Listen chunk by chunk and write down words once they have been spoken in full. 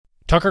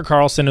Tucker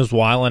Carlson is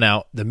wilding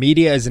out, the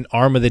media is an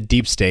arm of the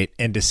deep state,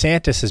 and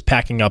Desantis is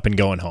packing up and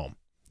going home.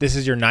 This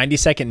is your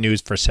 90-second news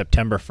for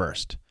September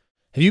 1st.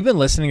 Have you been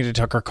listening to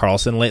Tucker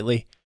Carlson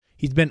lately?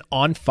 He's been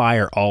on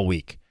fire all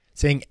week,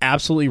 saying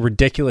absolutely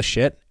ridiculous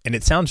shit, and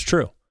it sounds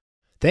true.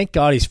 Thank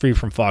God he's free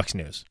from Fox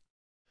News.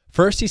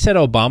 First, he said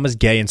Obama's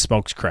gay and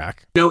smokes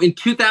crack. In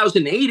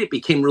 2008, it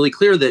became really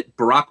clear that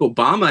Barack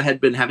Obama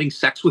had been having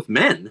sex with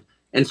men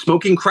and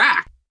smoking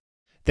crack.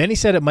 Then he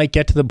said it might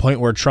get to the point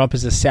where Trump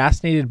is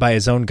assassinated by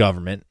his own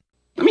government.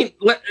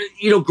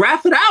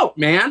 Graph it out,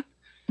 man.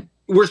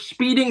 We're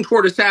speeding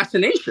toward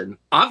assassination,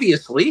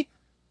 obviously.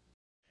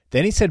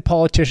 Then he said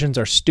politicians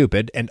are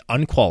stupid and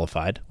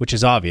unqualified, which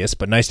is obvious,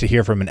 but nice to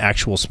hear from an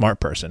actual smart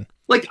person.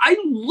 I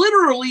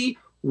literally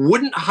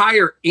wouldn't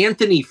hire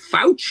Anthony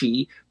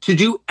Fauci to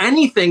do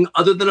anything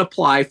other than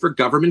apply for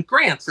government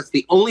grants. That's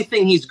the only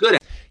thing he's good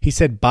at. He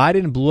said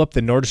Biden blew up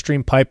the Nord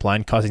Stream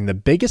pipeline, causing the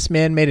biggest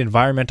man-made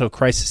environmental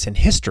crisis in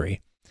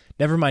history,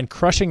 never mind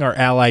crushing our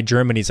ally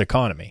Germany's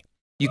economy.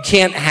 You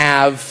can't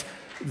have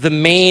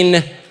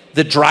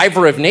the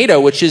driver of NATO,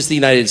 which is the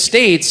United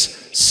States,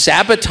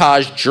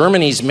 sabotage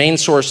Germany's main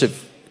source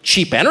of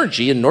cheap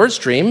energy in Nord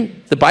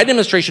Stream. The Biden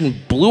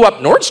administration blew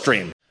up Nord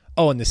Stream.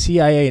 Oh, and the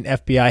CIA and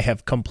FBI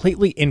have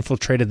completely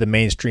infiltrated the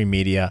mainstream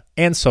media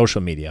and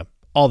social media.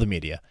 All the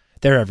media.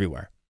 They're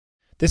everywhere.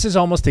 This is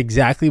almost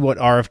exactly what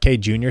RFK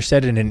Jr.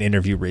 said in an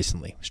interview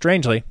recently.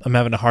 Strangely, I'm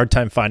having a hard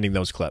time finding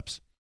those clips.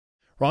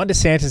 Ron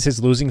DeSantis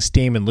is losing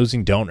steam and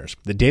losing donors.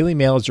 The Daily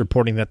Mail is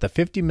reporting that the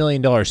 $50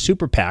 million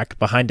super PAC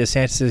behind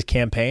DeSantis'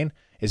 campaign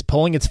is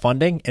pulling its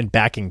funding and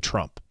backing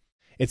Trump.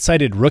 It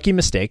cited rookie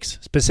mistakes,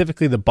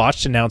 specifically the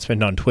botched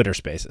announcement on Twitter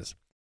Spaces.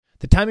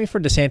 The timing for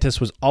DeSantis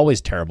was always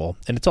terrible,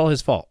 and it's all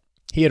his fault.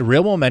 He had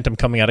real momentum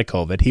coming out of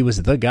COVID. He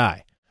was the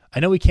guy. I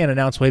know he can't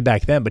announce way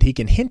back then, but he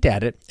can hint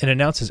at it and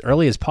announce as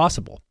early as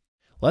possible.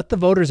 Let the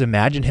voters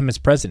imagine him as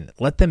president.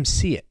 Let them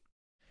see it.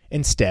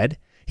 Instead,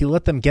 he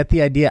let them get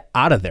the idea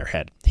out of their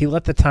head. He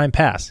let the time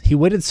pass. He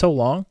waited so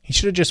long, he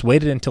should have just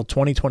waited until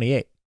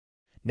 2028.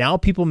 Now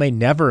people may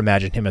never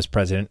imagine him as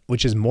president,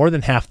 which is more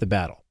than half the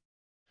battle.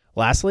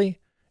 Lastly,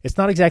 it's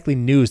not exactly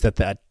news that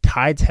the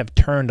tides have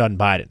turned on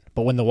Biden,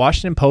 but when the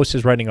Washington Post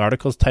is writing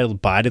articles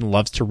titled Biden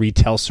loves to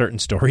retell certain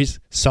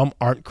stories, some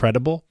aren't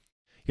credible,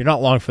 you're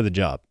not long for the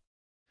job.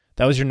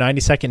 That was your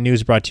 90-second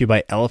news brought to you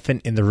by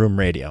Elephant in the Room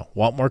Radio.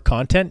 Want more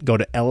content? Go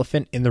to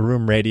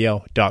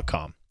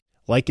elephantintheroomradio.com.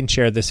 Like and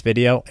share this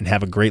video, and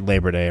have a great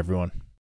Labor Day, everyone.